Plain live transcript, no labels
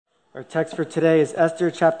Our text for today is Esther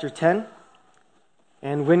chapter 10.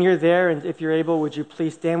 And when you're there, and if you're able, would you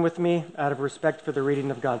please stand with me out of respect for the reading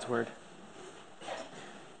of God's word.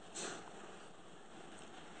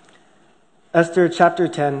 Esther chapter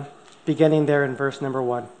 10, beginning there in verse number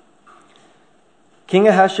 1. King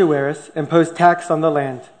Ahasuerus imposed tax on the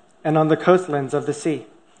land and on the coastlands of the sea,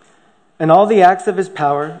 and all the acts of his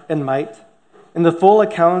power and might, and the full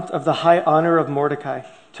account of the high honor of Mordecai,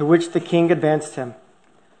 to which the king advanced him.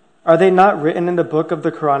 Are they not written in the book of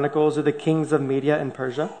the Chronicles of the kings of Media and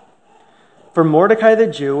Persia? For Mordecai the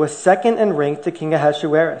Jew was second in rank to King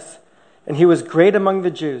Ahasuerus, and he was great among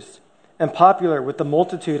the Jews, and popular with the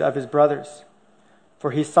multitude of his brothers.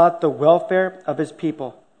 For he sought the welfare of his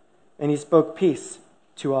people, and he spoke peace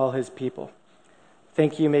to all his people.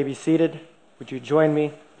 Thank you. You may be seated. Would you join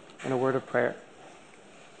me in a word of prayer?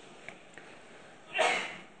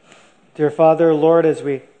 Dear Father, Lord, as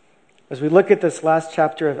we look at this last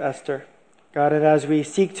chapter of Esther, God, and as we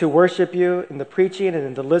seek to worship you in the preaching and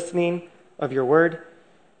in the listening of your word,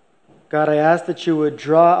 God, I ask that you would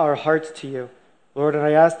draw our hearts to you, Lord, and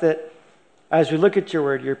I ask that as we look at your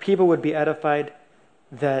word, your people would be edified,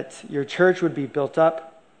 that your church would be built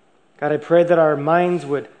up. God, I pray that our minds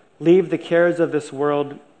would leave the cares of this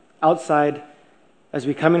world outside as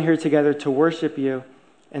we come in here together to worship you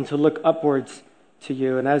and to look upwards to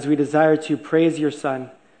you, and as we desire to praise your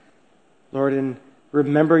Son, Lord, and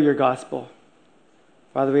remember your gospel.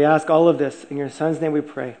 Father, we ask all of this in your Son's name we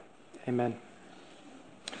pray. Amen.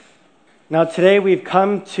 Now today we've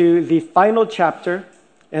come to the final chapter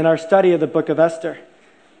in our study of the book of Esther.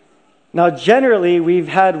 Now generally we've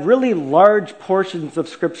had really large portions of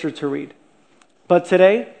scripture to read, but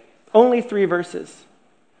today only 3 verses.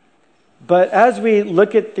 But as we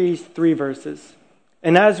look at these 3 verses,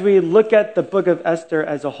 and as we look at the book of Esther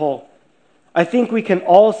as a whole, I think we can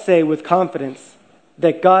all say with confidence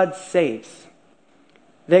that God saves,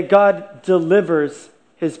 that God delivers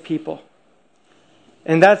his people.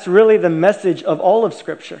 And that's really the message of all of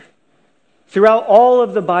Scripture. Throughout all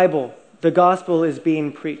of the Bible, the gospel is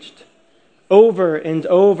being preached. Over and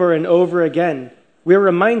over and over again, we're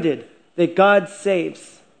reminded that God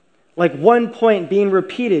saves. Like one point being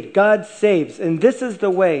repeated, God saves. And this is the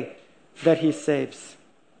way that he saves.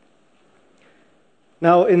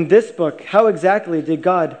 Now, in this book, how exactly did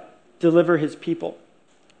God deliver his people?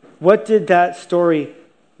 What did that story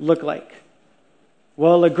look like?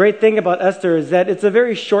 Well, a great thing about Esther is that it's a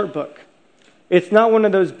very short book. It's not one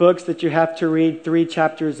of those books that you have to read 3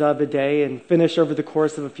 chapters of a day and finish over the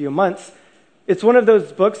course of a few months. It's one of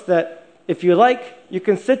those books that, if you like, you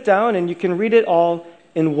can sit down and you can read it all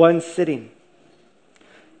in one sitting.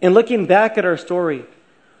 And looking back at our story,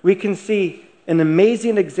 we can see an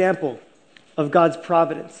amazing example of God's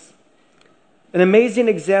providence. An amazing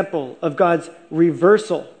example of God's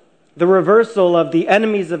reversal, the reversal of the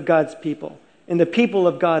enemies of God's people and the people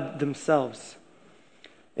of God themselves.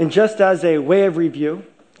 And just as a way of review,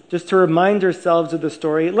 just to remind ourselves of the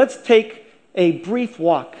story, let's take a brief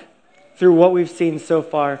walk through what we've seen so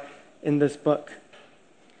far in this book.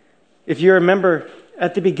 If you remember,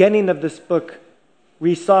 at the beginning of this book,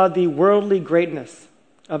 we saw the worldly greatness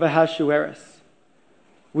of Ahasuerus.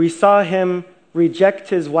 We saw him reject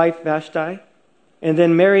his wife Vashti and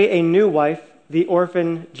then marry a new wife, the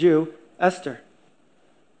orphan Jew, Esther.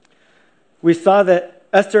 We saw that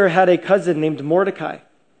Esther had a cousin named Mordecai,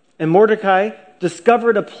 and Mordecai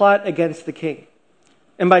discovered a plot against the king.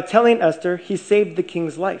 And by telling Esther, he saved the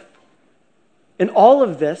king's life. And all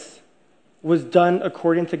of this was done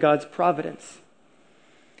according to God's providence.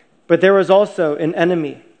 But there was also an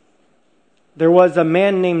enemy. There was a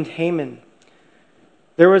man named Haman.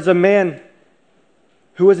 There was a man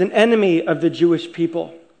who was an enemy of the Jewish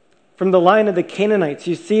people. From the line of the Canaanites,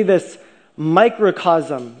 you see this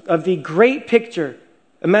microcosm of the great picture.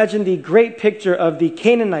 Imagine the great picture of the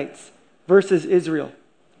Canaanites versus Israel,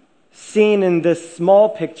 seen in this small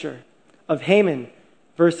picture of Haman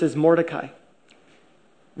versus Mordecai.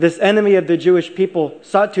 This enemy of the Jewish people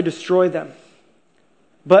sought to destroy them.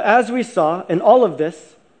 But as we saw in all of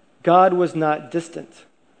this, God was not distant.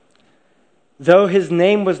 Though his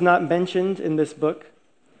name was not mentioned in this book,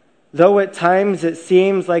 though at times it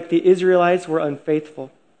seems like the Israelites were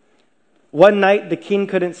unfaithful, one night the king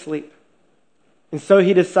couldn't sleep. And so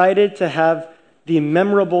he decided to have the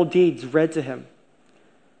memorable deeds read to him.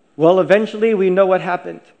 Well, eventually we know what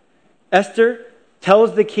happened. Esther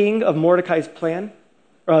tells the king of Mordecai's plan,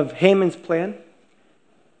 of Haman's plan.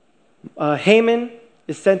 Haman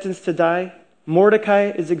is sentenced to die.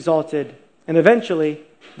 Mordecai is exalted. And eventually,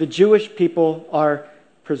 the Jewish people are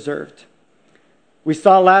preserved. We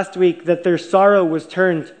saw last week that their sorrow was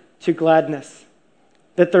turned to gladness.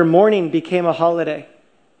 that their mourning became a holiday,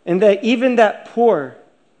 and that even that pour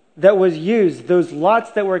that was used, those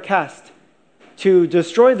lots that were cast to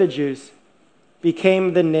destroy the Jews,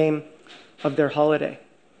 became the name of their holiday.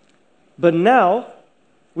 But now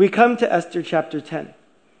we come to Esther chapter 10,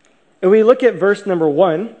 and we look at verse number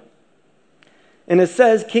 1, and it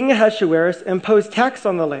says, King Ahasuerus imposed tax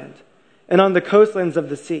on the land and on the coastlands of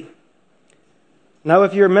the sea. Now,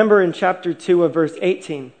 if you remember in chapter 2 of verse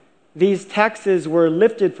 18, these taxes were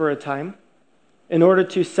lifted for a time in order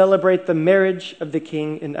to celebrate the marriage of the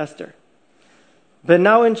king and Esther. But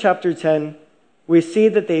now in chapter 10, we see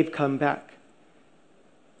that they've come back.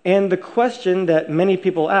 And the question that many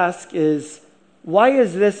people ask is, why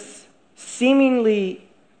is this seemingly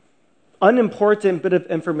unimportant bit of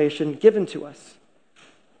information given to us?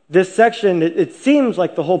 This section, it seems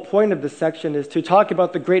like the whole point of this section is to talk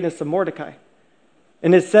about the greatness of Mordecai.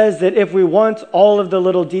 And it says that if we want all of the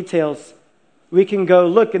little details, we can go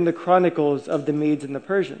look in the chronicles of the Medes and the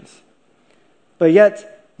Persians. But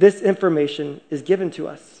yet, this information is given to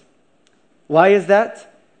us. Why is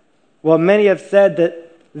that? Well, many have said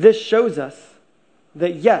that this shows us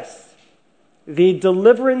that yes, the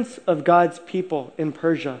deliverance of God's people in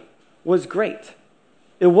Persia was great.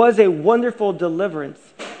 It was a wonderful deliverance,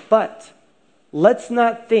 but let's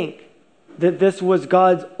not think that this was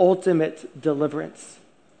God's ultimate deliverance.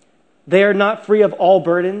 They are not free of all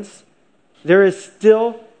burdens. There is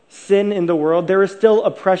still sin in the world. There is still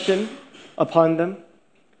oppression upon them.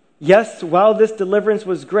 Yes, while this deliverance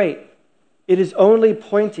was great, it is only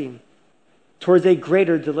pointing towards a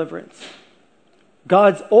greater deliverance.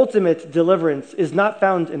 God's ultimate deliverance is not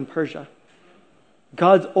found in Persia.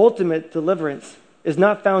 God's ultimate deliverance is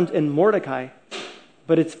not found in Mordecai,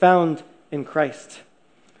 but it's found in Christ.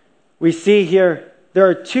 We see here, there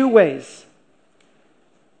are two ways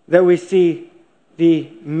that we see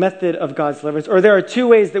the method of God's deliverance, or there are two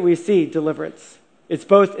ways that we see deliverance. It's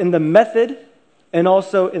both in the method and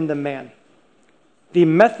also in the man. The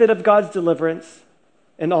method of God's deliverance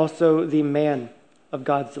and also the man of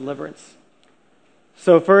God's deliverance.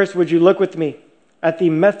 So first, would you look with me at the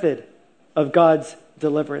method of God's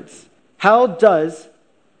deliverance? How does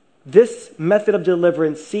this method of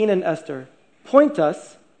deliverance seen in Esther point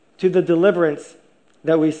us to the deliverance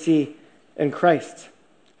that we see in Christ?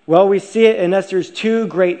 Well, we see it in Esther's two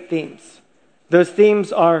great themes. Those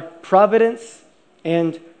themes are providence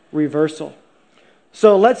and reversal.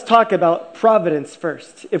 So let's talk about providence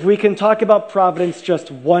first. If we can talk about providence just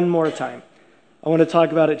one more time. I want to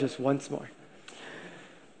talk about it just once more.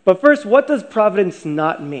 But first, what does providence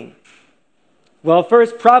not mean? Well,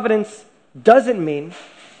 first, providence doesn't mean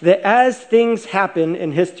that as things happen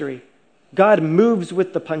in history, God moves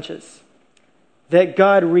with the punches. That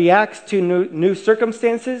God reacts to new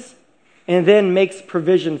circumstances and then makes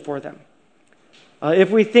provision for them. If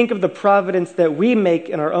we think of the providence that we make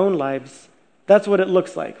in our own lives, that's what it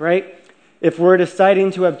looks like, right? If we're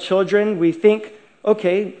deciding to have children, we think,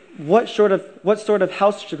 okay, what sort of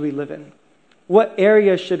house should we live in? What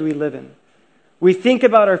area should we live in? We think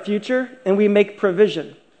about our future and we make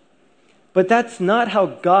provision. But that's not how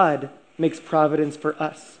God makes providence for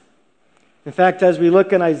us. In fact, as we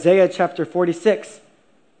look in Isaiah chapter 46,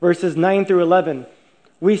 verses 9 through 11,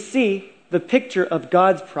 we see the picture of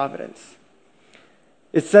God's providence.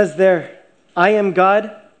 It says there, I am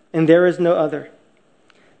God and there is no other.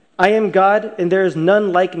 I am God and there is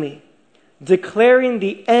none like me, declaring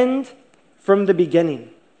the end from the beginning.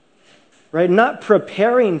 Right? Not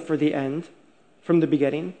preparing for the end from the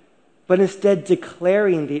beginning, but instead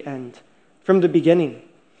declaring the end from the beginning.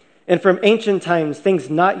 And from ancient times, things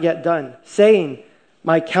not yet done, saying,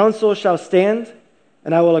 my counsel shall stand,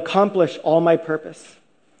 and I will accomplish all my purpose.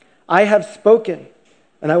 I have spoken,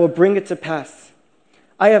 and I will bring it to pass.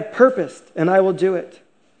 I have purposed, and I will do it.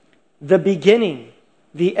 The beginning,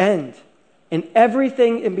 the end, and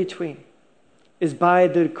everything in between is by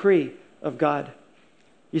the decree of God.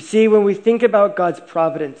 You see, when we think about God's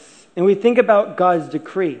providence, and we think about God's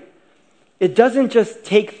decree, it doesn't just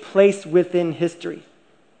take place within history,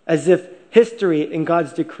 as if history and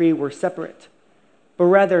God's decree were separate, but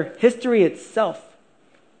rather history itself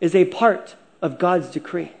is a part of God's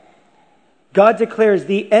decree. God declares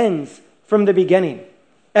the ends from the beginning.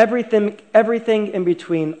 Everything in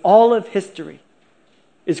between, all of history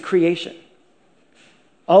is creation.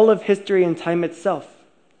 All of history and time itself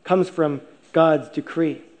comes from God's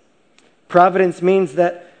decree. Providence means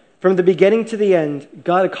that from the beginning to the end,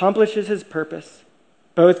 God accomplishes his purpose,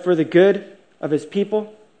 both for the good of his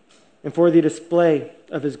people and for the display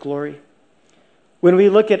of his glory. When we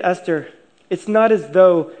look at Esther, it's not as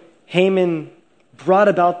though Haman brought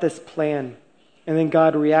about this plan and then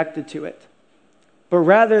God reacted to it. but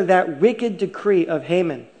rather that wicked decree of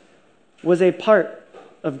Haman was a part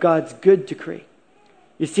of God's good decree.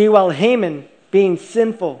 You see, while Haman, being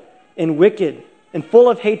sinful and wicked and full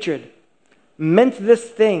of hatred, meant this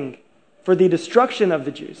thing for the destruction of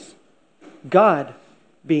the Jews, God,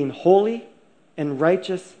 being holy and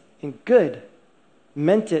righteous and good,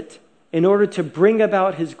 meant it in order to bring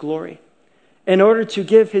about his glory, in order to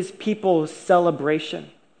give his people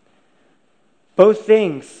celebration. Both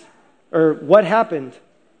things, or what happened,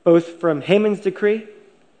 both from Haman's decree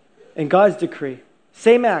and God's decree,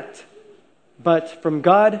 same act, but from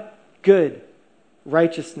God, good,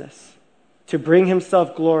 righteousness, to bring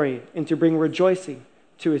himself glory and to bring rejoicing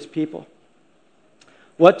to his people.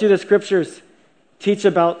 What do the scriptures teach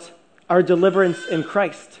about our deliverance in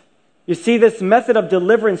Christ? You see, this method of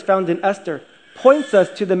deliverance found in Esther points us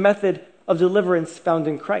to the method of deliverance found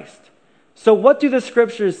in Christ. So what do the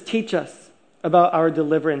scriptures teach us about our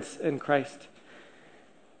deliverance in Christ?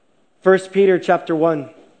 1 Peter chapter 1,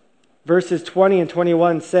 verses 20 and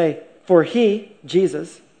 21 say, "For he,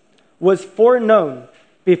 Jesus, was foreknown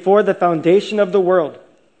before the foundation of the world,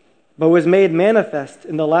 but was made manifest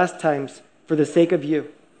in the last times for the sake of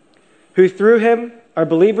you, who through him are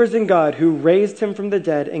believers in God, who raised him from the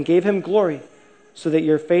dead and gave him glory, so that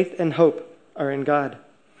your faith and hope are in God."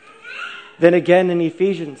 Then again in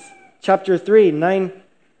Ephesians chapter 3, 9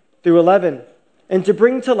 through 11, "And to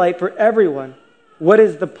bring to light for everyone what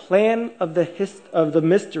is the plan of the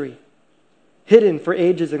mystery, hidden for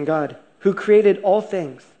ages in God, who created all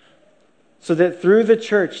things, so that through the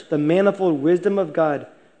church the manifold wisdom of God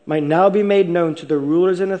might now be made known to the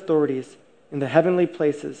rulers and authorities in the heavenly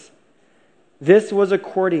places. This was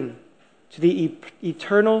according to the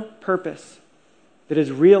eternal purpose that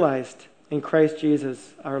is realized in Christ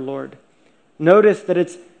Jesus our Lord." Notice that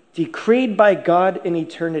it's decreed by God in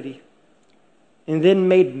eternity and then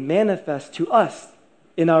made manifest to us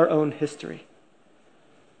in our own history.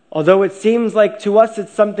 Although it seems like to us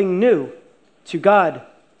it's something new, to God,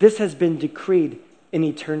 this has been decreed in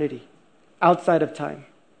eternity, outside of time.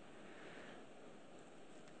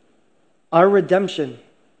 Our redemption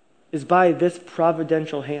is by this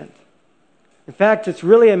providential hand. In fact, it's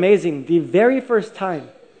really amazing. The very first time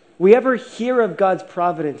we ever hear of God's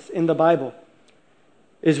providence in the Bible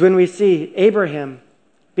is when we see Abraham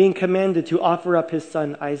being commanded to offer up his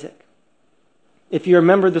son Isaac. If you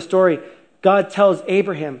remember the story, God tells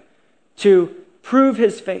Abraham to prove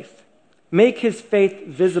his faith, make his faith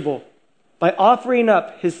visible by offering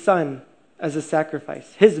up his son as a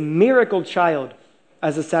sacrifice, his miracle child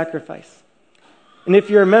as a sacrifice. And if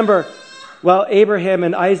you remember, while Abraham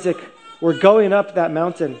and Isaac were going up that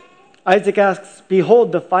mountain, Isaac asks,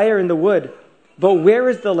 "Behold the fire and the wood, but where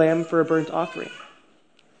is the lamb for a burnt offering?"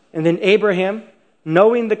 And then Abraham,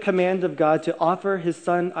 knowing the command of God to offer his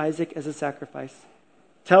son Isaac as a sacrifice,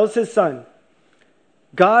 tells his son,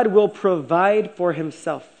 "God will provide for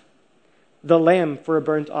himself the lamb for a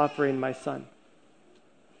burnt offering, my son."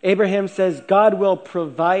 Abraham says God will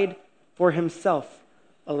provide for himself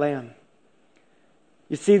a lamb.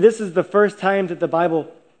 You see, this is the first time that the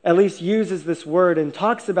Bible at least uses this word and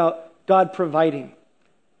talks about God providing,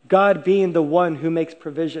 God being the one who makes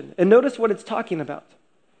provision. And notice what it's talking about.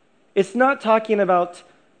 It's not talking about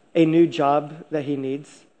a new job that he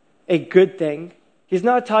needs, a good thing. He's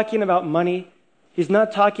not talking about money. He's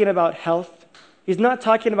not talking about health. He's not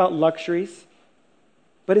talking about luxuries.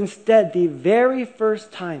 But instead, the very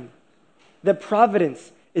first time that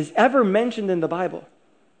providence is ever mentioned in the Bible,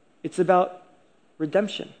 it's about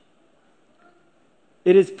redemption.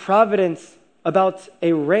 It is providence about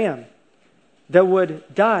a ram that would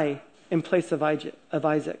die in place of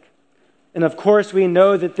Isaac. And of course, we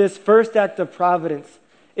know that this first act of providence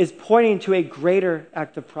is pointing to a greater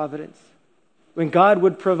act of providence, when God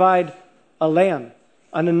would provide a lamb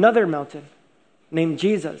on another mountain named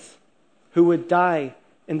Jesus, who would die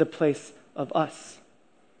in the place of us.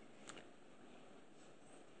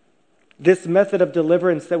 This method of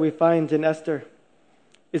deliverance that we find in Esther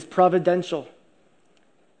is providential.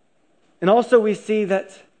 And also we see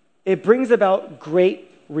that it brings about great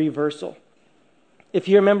reversal. If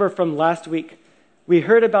you remember from last week, we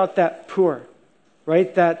heard about that pur,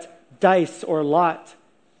 right? That dice or lot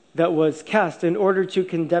that was cast in order to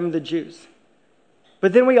condemn the Jews.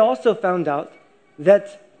 But then we also found out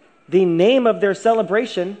that the name of their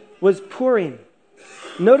celebration was Purim.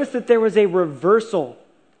 Notice that there was a reversal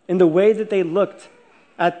in the way that they looked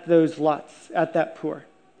at those lots, at that pur.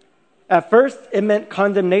 At first, it meant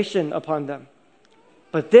condemnation upon them.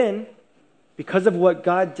 But then, because of what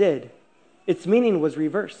God did, its meaning was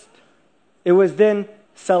reversed. It was then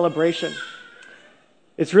celebration.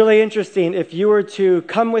 It's really interesting. If you were to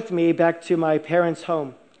come with me back to my parents'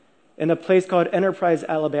 home in a place called Enterprise,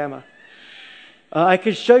 Alabama, I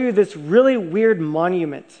could show you this really weird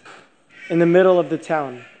monument in the middle of the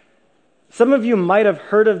town. Some of you might have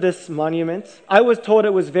heard of this monument. I was told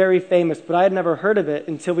it was very famous, but I had never heard of it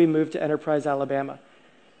until we moved to Enterprise, Alabama.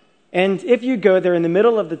 And if you go there in the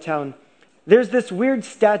middle of the town, there's this weird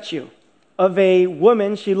statue of a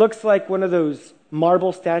woman. She looks like one of those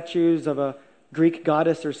marble statues of a Greek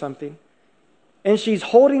goddess or something. And she's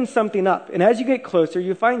holding something up. And as you get closer,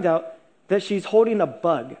 you find out that she's holding a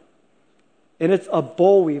bug. And it's a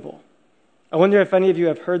boll weevil. I wonder if any of you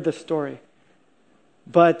have heard this story.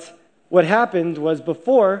 But what happened was,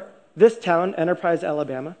 before this town, Enterprise,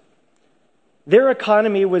 Alabama, their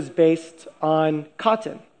economy was based on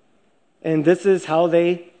cotton. And this is how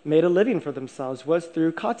they made a living for themselves, was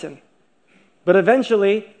through cotton. But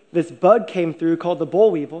eventually, this bug came through called the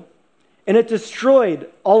boll weevil, and it destroyed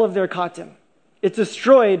all of their cotton. It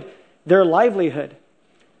destroyed their livelihood.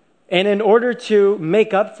 And in order to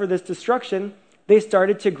make up for this destruction, they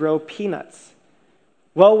started to grow peanuts.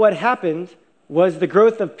 Well, what happened was the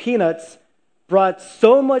growth of peanuts brought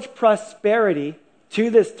so much prosperity to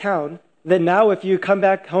this town that now, if you come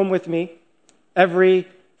back home with me every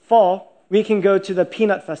fall, we can go to the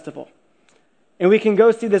peanut festival. And we can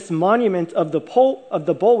go see this monument of the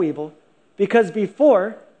boll weevil, because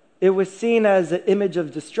before it was seen as an image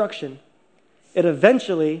of destruction, it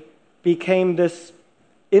eventually became this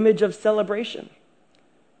image of celebration.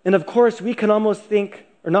 And of course, we can almost think,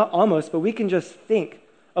 or not almost, but we can just think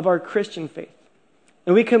of our Christian faith.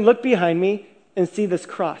 And we can look behind me and see this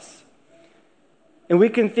cross. And we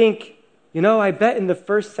can think, I bet in the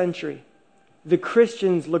first century, the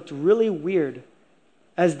Christians looked really weird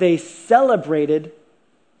as they celebrated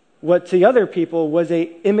what to other people was an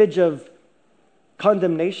image of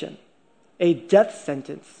condemnation, a death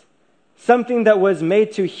sentence, something that was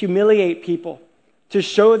made to humiliate people, to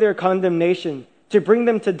show their condemnation, to bring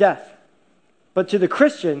them to death. But to the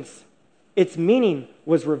Christians, its meaning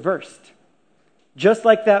was reversed. Just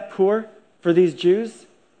like that poor for these Jews,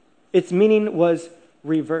 its meaning was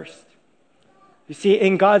reversed. You see,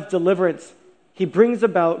 in God's deliverance, He brings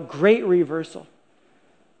about great reversal.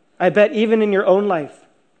 I bet even in your own life,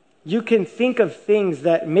 you can think of things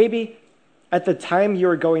that maybe at the time you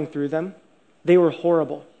were going through them, they were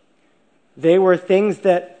horrible. They were things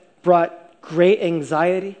that brought great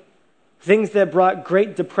anxiety, things that brought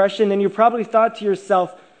great depression, and you probably thought to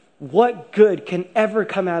yourself, what good can ever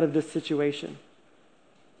come out of this situation?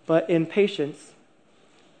 But in patience,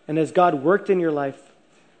 and as God worked in your life,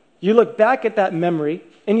 you look back at that memory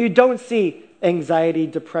and you don't see anxiety,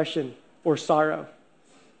 depression, or sorrow.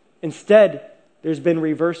 Instead, there's been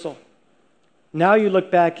reversal. Now you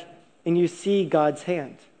look back and you see God's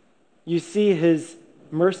hand. You see His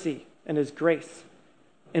mercy and His grace.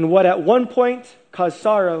 And what at one point caused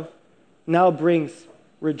sorrow now brings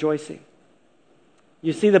rejoicing.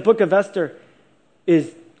 You see, the book of Esther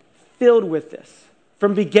is filled with this.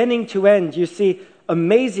 From beginning to end, you see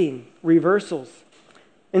amazing reversals.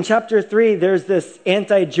 In chapter 3, there's this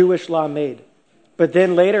anti-Jewish law made. But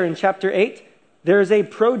then later in chapter 8, there's a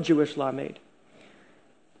pro-Jewish law made.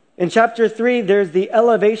 In chapter 3, there's the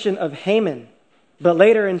elevation of Haman. But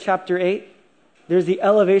later in chapter 8, there's the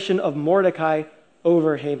elevation of Mordecai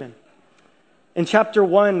over Haman. In chapter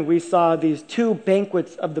 1, we saw these 2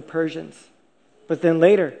 banquets of the Persians. But then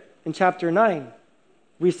later, in chapter 9,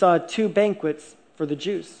 we saw 2 banquets for the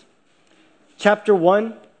Jews. Chapter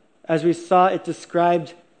 1, as we saw, it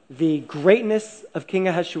described the greatness of King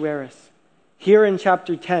Ahasuerus. Here in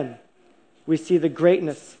chapter 10, we see the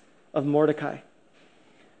greatness of Mordecai.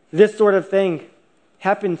 This sort of thing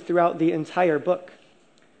happened throughout the entire book.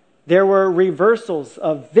 There were reversals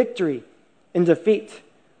of victory and defeat.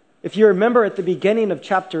 If you remember at the beginning of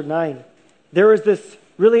chapter 9, there was this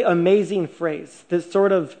really amazing phrase that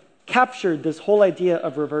sort of captured this whole idea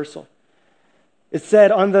of reversal. It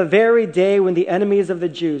said, on the very day when the enemies of the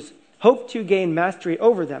Jews hoped to gain mastery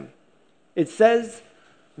over them, it says,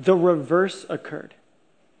 the reverse occurred.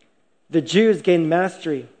 The Jews gained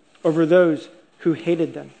mastery over those who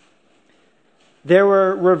hated them. There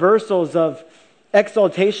were reversals of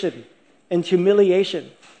exaltation and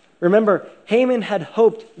humiliation. Remember, Haman had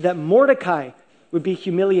hoped that Mordecai would be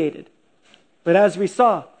humiliated. But as we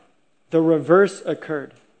saw, the reverse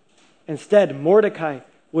occurred. Instead, Mordecai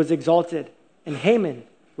was exalted and Haman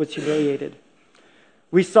was humiliated.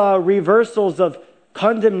 We saw reversals of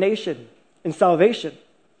condemnation and salvation.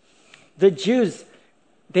 The Jews,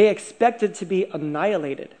 they expected to be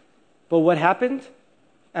annihilated. But what happened?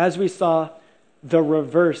 As we saw, the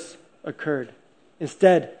reverse occurred.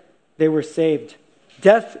 Instead, they were saved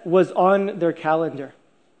Death was on their calendar.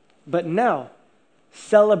 But now,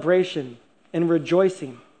 celebration and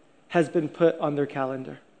rejoicing has been put on their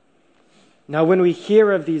calendar. Now, when we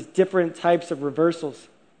hear of these different types of reversals,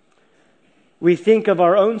 we think of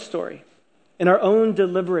our own story and our own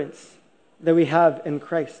deliverance that we have in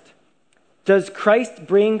Christ. Does Christ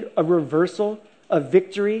bring a reversal of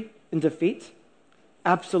victory and defeat?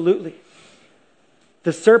 Absolutely.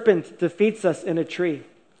 The serpent defeats us in a tree,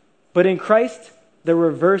 but in Christ, the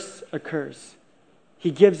reverse occurs.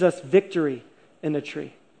 He gives us victory in a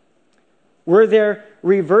tree. Were there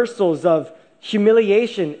reversals of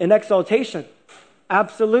humiliation and exaltation?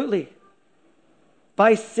 Absolutely.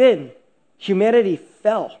 By sin, humanity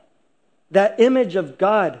fell. That image of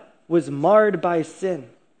God was marred by sin.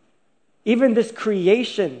 Even this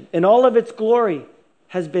creation in all of its glory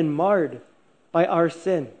has been marred by our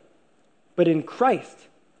sin. But in Christ,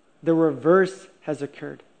 the reverse has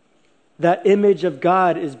occurred. That image of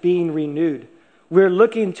God is being renewed. We're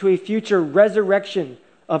looking to a future resurrection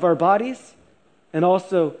of our bodies and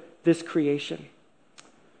also this creation.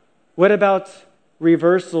 What about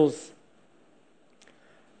reversals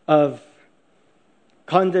of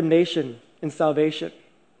condemnation and salvation?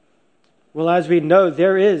 Well, as we know,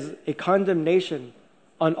 there is a condemnation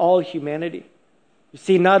on all humanity. You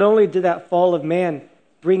see, not only did that fall of man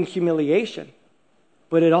bring humiliation,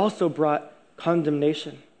 but it also brought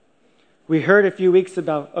condemnation. We heard a few weeks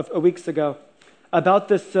ago about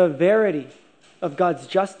the severity of God's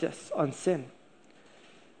justice on sin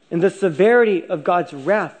and the severity of God's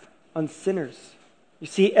wrath on sinners. You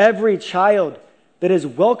see, every child that is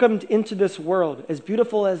welcomed into this world, as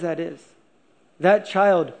beautiful as that is, that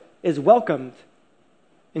child is welcomed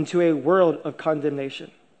into a world of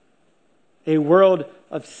condemnation, a world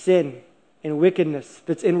of sin and wickedness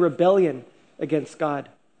that's in rebellion against God.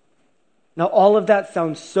 Now, all of that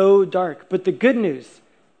sounds so dark, but the good news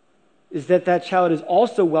is that that child is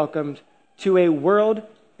also welcomed to a world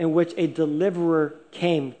in which a deliverer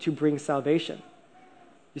came to bring salvation.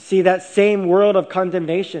 You see, that same world of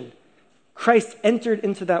condemnation, Christ entered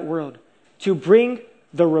into that world to bring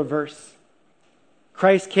the reverse.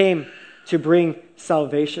 Christ came to bring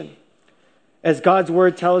salvation. As God's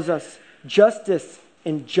word tells us, justice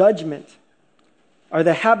and judgment are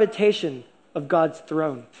the habitation of God's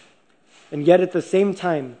throne. And yet at the same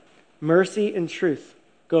time, mercy and truth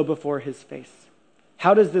go before his face.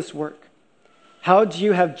 How does this work? How do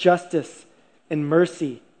you have justice and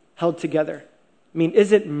mercy held together? I mean,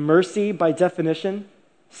 is it mercy by definition,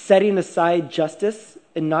 setting aside justice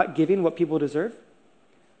and not giving what people deserve?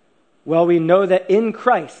 Well, we know that in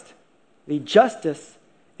Christ, the justice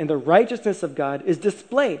and the righteousness of God is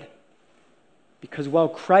displayed. Because while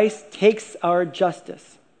Christ takes our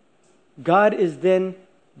justice, God is then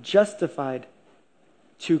justified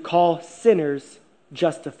to call sinners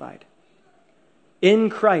justified. In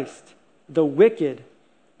Christ, the wicked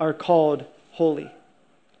are called holy.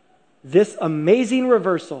 This amazing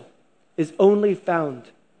reversal is only found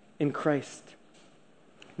in Christ.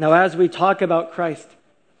 Now, as we talk about Christ,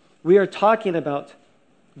 we are talking about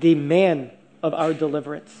the man of our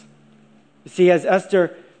deliverance. You see, as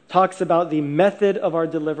Esther talks about the method of our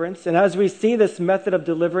deliverance, and as we see this method of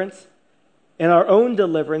deliverance and our own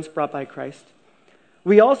deliverance brought by Christ,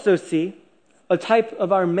 we also see a type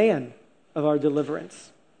of our man of our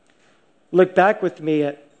deliverance. Look back with me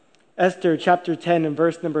at Esther chapter 10 and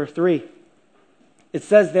verse number 3. It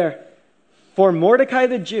says there, "For Mordecai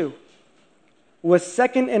the Jew was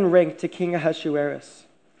second in rank to King Ahasuerus,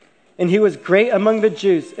 and he was great among the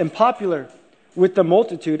Jews and popular with the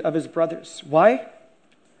multitude of his brothers." Why?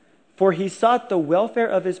 "For he sought the welfare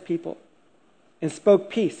of his people and spoke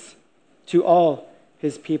peace to all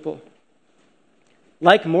his people."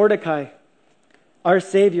 Like Mordecai, our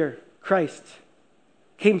Savior, Christ,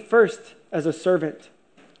 came first as a servant,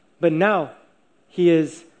 but now he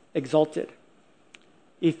is exalted.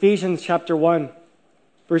 Ephesians chapter 1,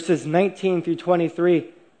 verses 19 through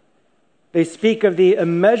 23, they speak of the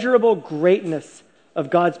immeasurable greatness of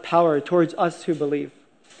God's power towards us who believe,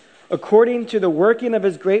 according to the working of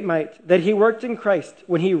his great might that he worked in Christ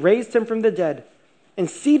when he raised him from the dead and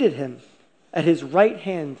seated him at his right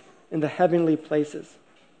hand in the heavenly places.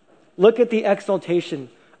 Look at the exaltation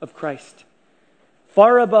of Christ.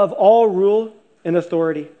 Far above all rule and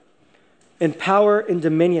authority, and power and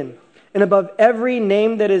dominion, and above every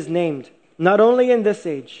name that is named, not only in this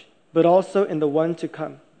age, but also in the one to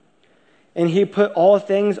come. And he put all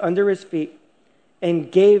things under his feet, and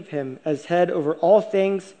gave him as head over all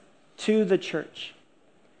things to the church,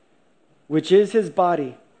 which is his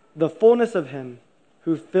body, the fullness of him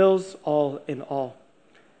who fills all in all.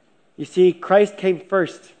 You see, Christ came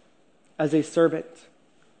first as a servant.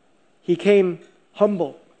 He came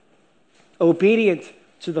humble, obedient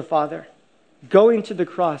to the Father, going to the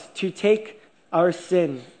cross to take our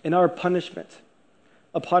sin and our punishment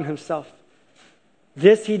upon himself.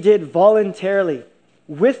 This he did voluntarily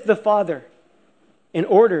with the Father in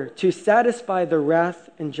order to satisfy the wrath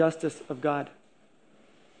and justice of God.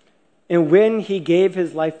 And when he gave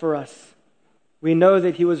his life for us, we know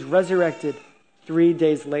that he was resurrected 3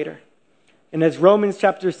 days later. And as Romans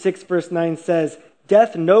chapter 6 verse 9 says,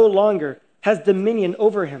 death no longer has dominion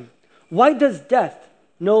over him. Why does death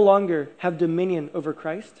no longer have dominion over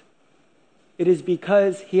Christ? It is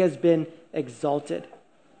because he has been exalted.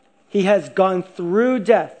 He has gone through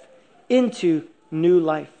death into new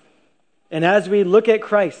life. And as we look at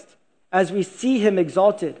Christ, as we see him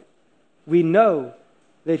exalted, we know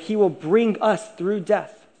that he will bring us through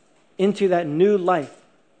death into that new life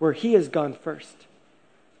where he has gone first.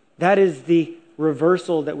 That is the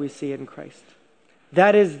reversal that we see in Christ.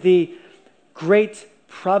 That is the great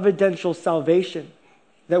providential salvation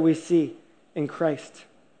that we see in Christ.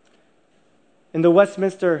 In the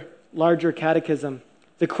Westminster Larger Catechism,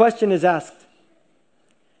 the question is asked,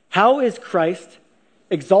 how is Christ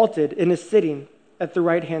exalted and is sitting at the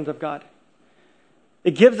right hand of God?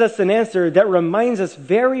 It gives us an answer that reminds us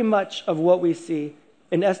very much of what we see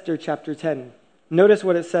in Esther chapter 10. Notice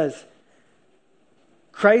what it says.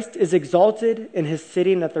 Christ is exalted and is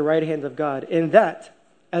sitting at the right hand of God, in that,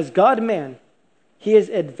 as God-man, he is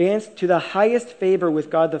advanced to the highest favor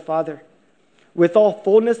with God the Father, with all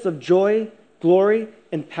fullness of joy, glory,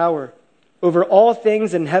 and power, over all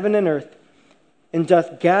things in heaven and earth, and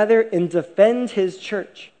doth gather and defend his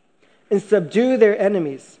church, and subdue their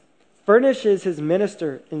enemies, furnishes his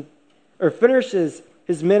ministers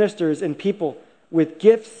and people with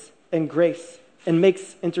gifts and grace, and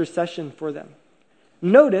makes intercession for them.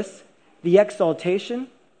 Notice the exaltation,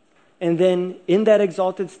 and then in that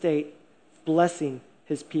exalted state, blessing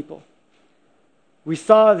his people. We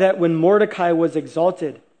saw that when Mordecai was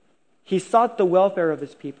exalted, he sought the welfare of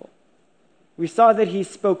his people. We saw that he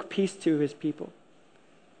spoke peace to his people.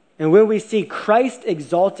 And when we see Christ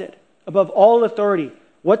exalted above all authority,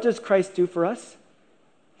 what does Christ do for us?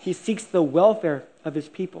 He seeks the welfare of his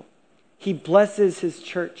people. He blesses his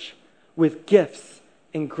church with gifts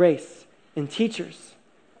and grace and teachers.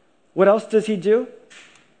 What else does he do?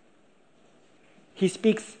 He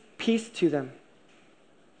speaks peace to them.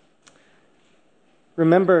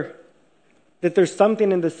 Remember that there's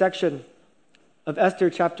something in the section of Esther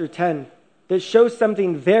chapter 10 that shows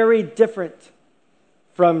something very different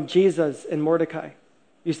from Jesus and Mordecai.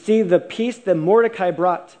 You see, the peace that Mordecai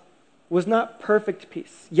brought was not perfect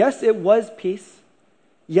peace. Yes, it was peace.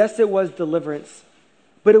 Yes, it was deliverance.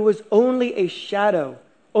 But it was only a shadow,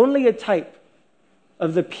 only a type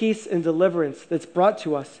of the peace and deliverance that's brought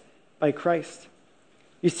to us by Christ.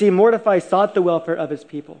 You see, Mordecai sought the welfare of his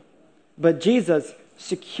people, but Jesus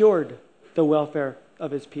secured the welfare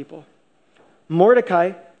of his people.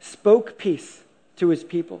 Mordecai spoke peace to his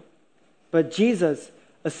people, but Jesus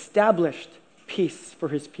established peace for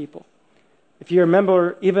his people. If you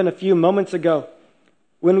remember, even a few moments ago,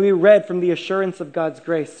 when we read from the assurance of God's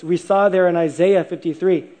grace, we saw there in Isaiah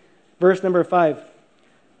 53, verse number 5,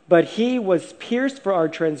 but he was pierced for our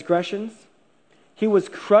transgressions, he was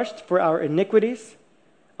crushed for our iniquities.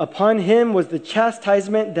 Upon him was the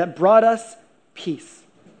chastisement that brought us peace.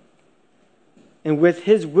 And with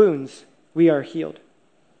his wounds we are healed.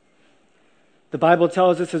 The Bible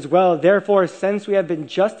tells us as well, therefore, since we have been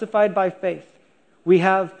justified by faith, we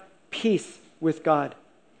have peace with God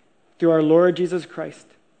through our Lord Jesus Christ.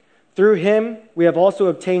 Through him we have also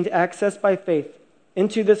obtained access by faith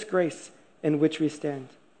into this grace in which we stand.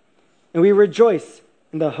 And we rejoice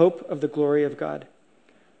in the hope of the glory of God.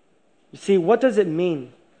 You see, what does it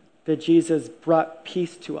mean that Jesus brought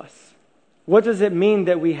peace to us? What does it mean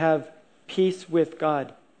that we have peace with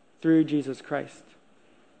God through Jesus Christ?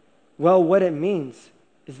 Well, what it means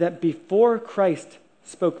is that before Christ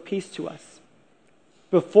spoke peace to us,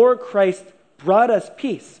 before Christ brought us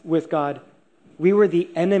peace with God, we were the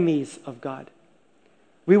enemies of God.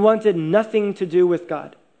 We wanted nothing to do with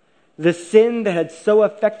God. The sin that had so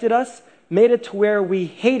affected us made it to where we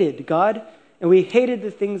hated God and we hated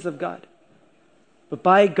the things of God. But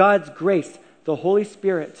by God's grace, the Holy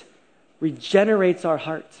Spirit regenerates our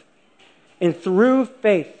heart. And through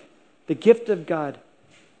faith, the gift of God,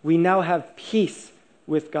 we now have peace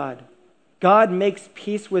with God. God makes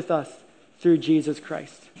peace with us through Jesus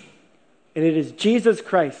Christ. And it is Jesus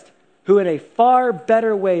Christ who, in a far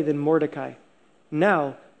better way than Mordecai,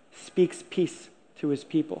 now speaks peace to his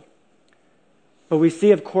people. But we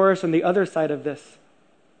see, of course, on the other side of this,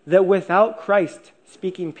 that without Christ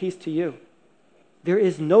speaking peace to you, there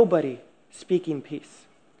is nobody speaking peace.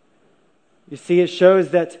 You see, it shows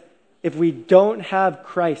that if we don't have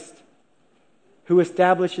Christ who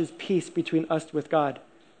establishes peace between us with God,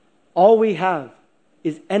 all we have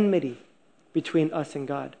is enmity between us and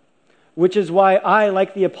God. Which is why I,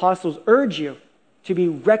 like the apostles, urge you to be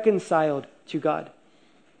reconciled to God,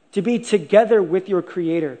 to be together with your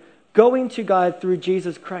Creator, going to God through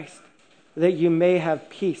Jesus Christ, that you may have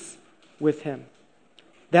peace with him.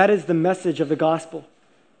 That is the message of the gospel,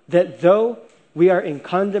 that though we are in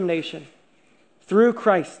condemnation, through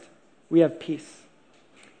Christ we have peace.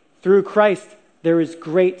 Through Christ there is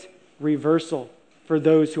great reversal for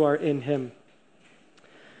those who are in him.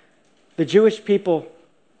 The Jewish people,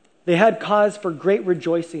 they had cause for great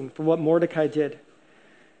rejoicing for what Mordecai did.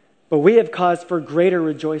 But we have cause for greater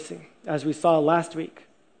rejoicing, as we saw last week,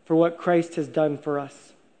 for what Christ has done for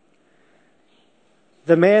us.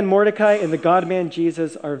 The man Mordecai and the God-man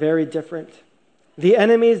Jesus are very different. The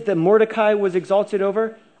enemies that Mordecai was exalted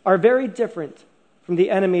over are very different from the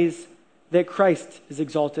enemies that Christ is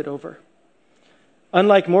exalted over.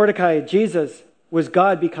 Unlike Mordecai, Jesus was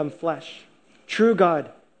God become flesh, true God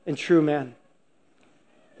and true man.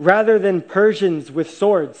 Rather than Persians with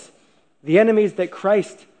swords, the enemies that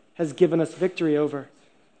Christ has given us victory over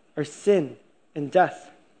are sin and death.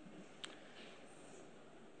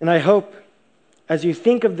 And I hope, as you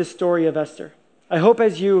think of the story of Esther, I hope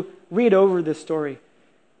as you read over this story,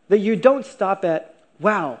 that you don't stop at,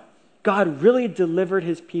 wow, God really delivered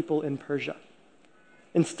his people in Persia.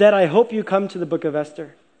 Instead, I hope you come to the book of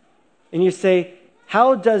Esther and you say,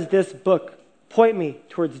 how does this book point me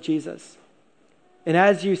towards Jesus? And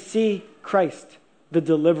as you see Christ, the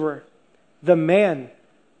deliverer, the man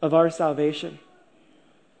of our salvation,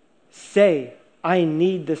 say, I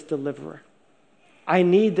need this deliverer. I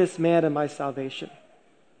need this man of my salvation.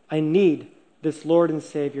 I need this Lord and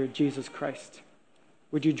Savior, Jesus Christ.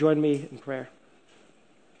 Would you join me in prayer?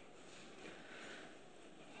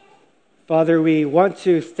 Father, we want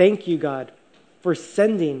to thank you, God, for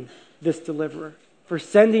sending this deliverer, for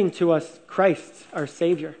sending to us Christ, our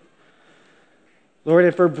Savior. Lord,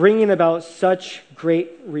 and for bringing about such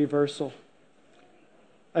great reversal.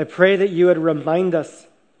 I pray that you would remind us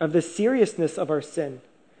of the seriousness of our sin,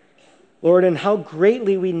 Lord, and how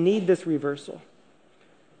greatly we need this reversal.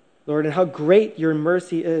 Lord, and how great your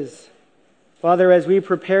mercy is. Father, as we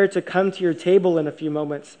prepare to come to your table in a few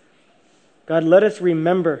moments, God, let us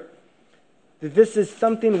remember that this is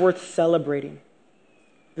something worth celebrating.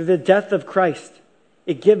 That the death of Christ,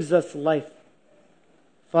 it gives us life.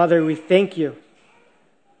 Father, we thank you,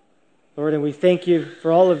 Lord, and we thank you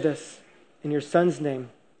for all of this. In your Son's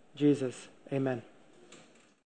name, Jesus, amen.